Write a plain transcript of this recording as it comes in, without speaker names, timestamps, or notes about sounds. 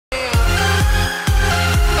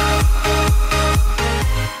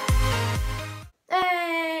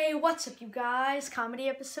What's up, you guys? Comedy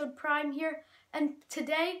Episode Prime here, and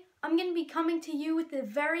today I'm going to be coming to you with a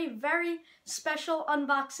very, very special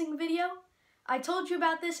unboxing video. I told you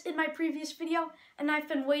about this in my previous video, and I've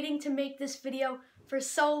been waiting to make this video for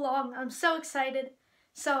so long. I'm so excited.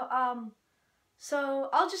 So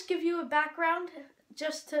I'll just give you a background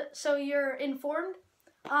so you're informed.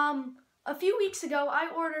 A few weeks ago, I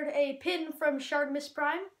ordered a pin from Shartimus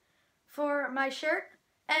Prime for my shirt,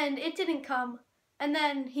 and it didn't come. And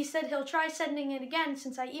then he said he'll try sending it again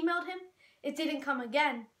since I emailed him. It didn't come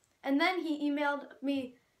again. And then he emailed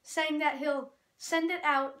me saying that he'll send it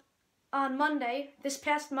out on Monday, this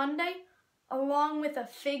past Monday, along with a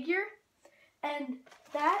figure. And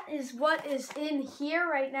that is what is in here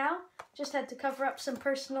right now. Just had to cover up some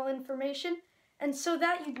personal information. And so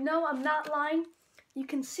that you know I'm not lying, you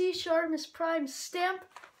can see Shartimus Prime's stamp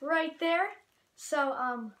right there.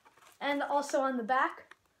 So, and also on the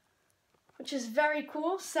back, which is very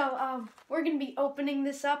cool. So we're going to be opening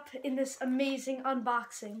this up in this amazing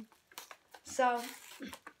unboxing. So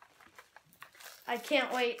I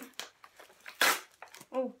can't wait.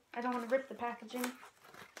 Oh, I don't want to rip the packaging.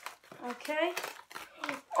 Okay.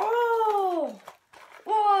 Oh!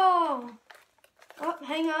 Whoa! Oh,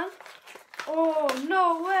 hang on. Oh,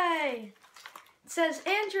 no way! It says,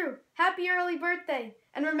 Andrew, happy early birthday.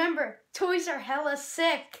 And remember, toys are hella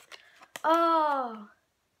sick. Oh.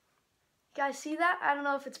 You guys see that? I don't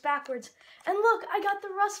know if it's backwards. And look, I got the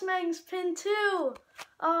Russ Mangs pin too.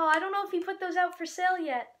 Oh, I don't know if he put those out for sale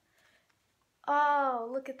yet. Oh,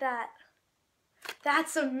 look at that.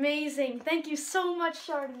 That's amazing. Thank you so much,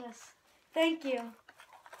 Shartimus. Thank you.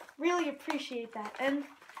 Really appreciate that. And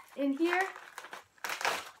in here,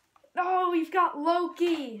 oh, we've got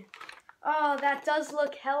Loki. Oh, that does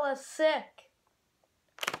look hella sick.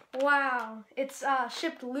 Wow. It's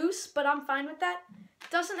shipped loose, but I'm fine with that.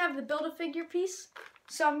 Doesn't have the Build-A-Figure piece,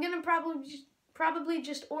 so I'm gonna probably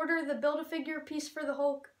just order the Build-A-Figure piece for the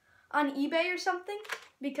Hulk on eBay or something,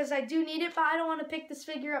 because I do need it, but I don't want to pick this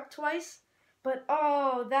figure up twice. But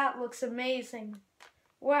oh, that looks amazing.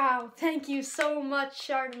 Wow, thank you so much,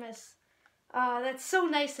 Shartimus. That's so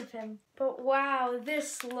nice of him. But wow,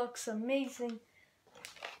 this looks amazing.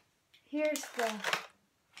 There's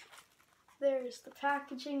the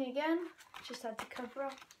packaging again. Just had to cover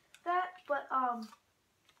up that, but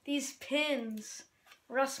these pins,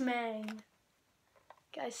 Russ Mang.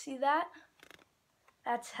 Guys see that?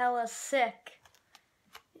 That's hella sick.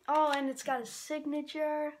 Oh, and it's got a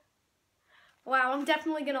signature. Wow, I'm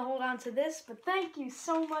definitely gonna hold on to this, but thank you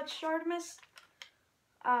so much, Shartimus.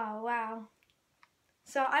 Oh, wow.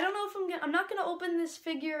 So I don't know if I'm not gonna open this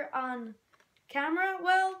figure on camera.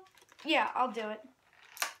 Well, yeah, I'll do it.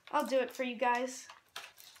 I'll do it for you guys.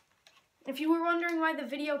 If you were wondering why the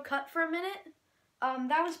video cut for a minute,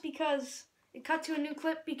 that was because it cut to a new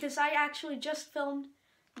clip because I actually just filmed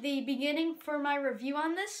the beginning for my review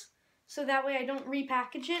on this, so that way I don't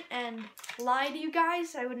repackage it and lie to you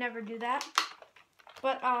guys. I would never do that.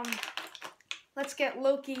 But let's get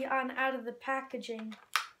Loki on out of the packaging.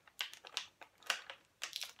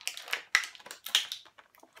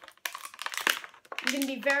 I'm going to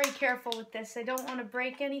be very careful with this. I don't want to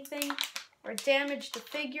break anything or damage the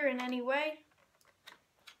figure in any way.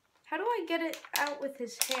 How do I get it out with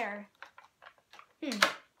his hair?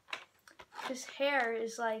 His hair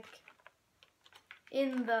is like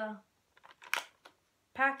in the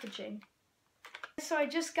packaging. So I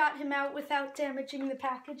just got him out without damaging the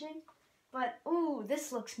packaging. But ooh,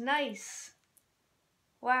 this looks nice.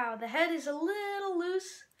 Wow, the head is a little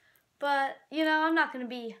loose, but you know, I'm not gonna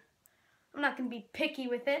be picky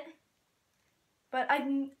with it. But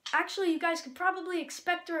actually, you guys could probably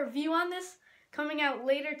expect a review on this coming out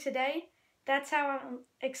later today. That's how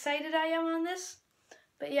excited I am on this.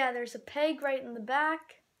 But yeah, there's a peg right in the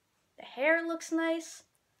back. The hair looks nice.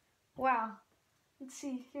 Wow. Let's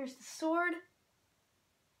see, here's the sword.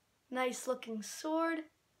 Nice looking sword.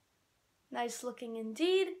 Nice looking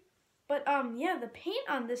indeed. But yeah, the paint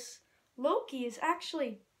on this Loki is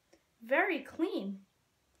actually very clean.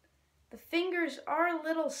 The fingers are a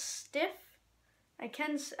little stiff.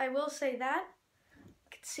 I will say that.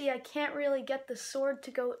 You can see I can't really get the sword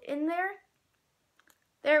to go in there.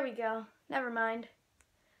 There we go. Never mind.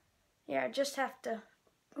 Yeah, I just have to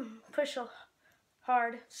push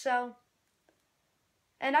hard. So,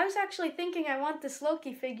 and I was actually thinking I want this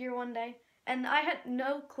Loki figure one day, and I had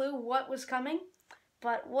no clue what was coming.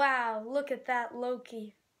 But wow, look at that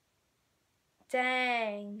Loki.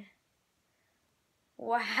 Dang.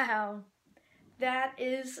 Wow. That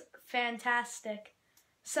is fantastic.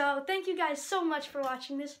 So thank you guys so much for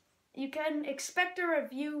watching this. You can expect a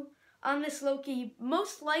review on this Loki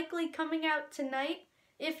most likely coming out tonight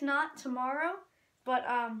if not tomorrow. But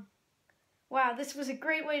wow, this was a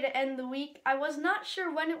great way to end the week. I was not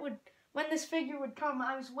sure when this figure would come.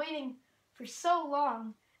 I was waiting for so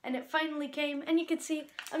long, and it finally came. And you can see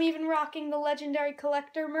I'm even rocking the Legendary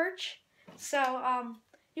Collector merch. So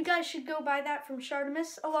you guys should go buy that from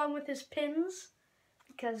Shartimus along with his pins,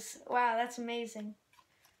 because wow, that's amazing.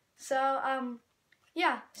 So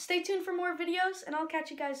yeah, stay tuned for more videos, and I'll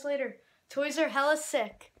catch you guys later. Toys are hella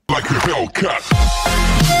sick. Like a Hellcat.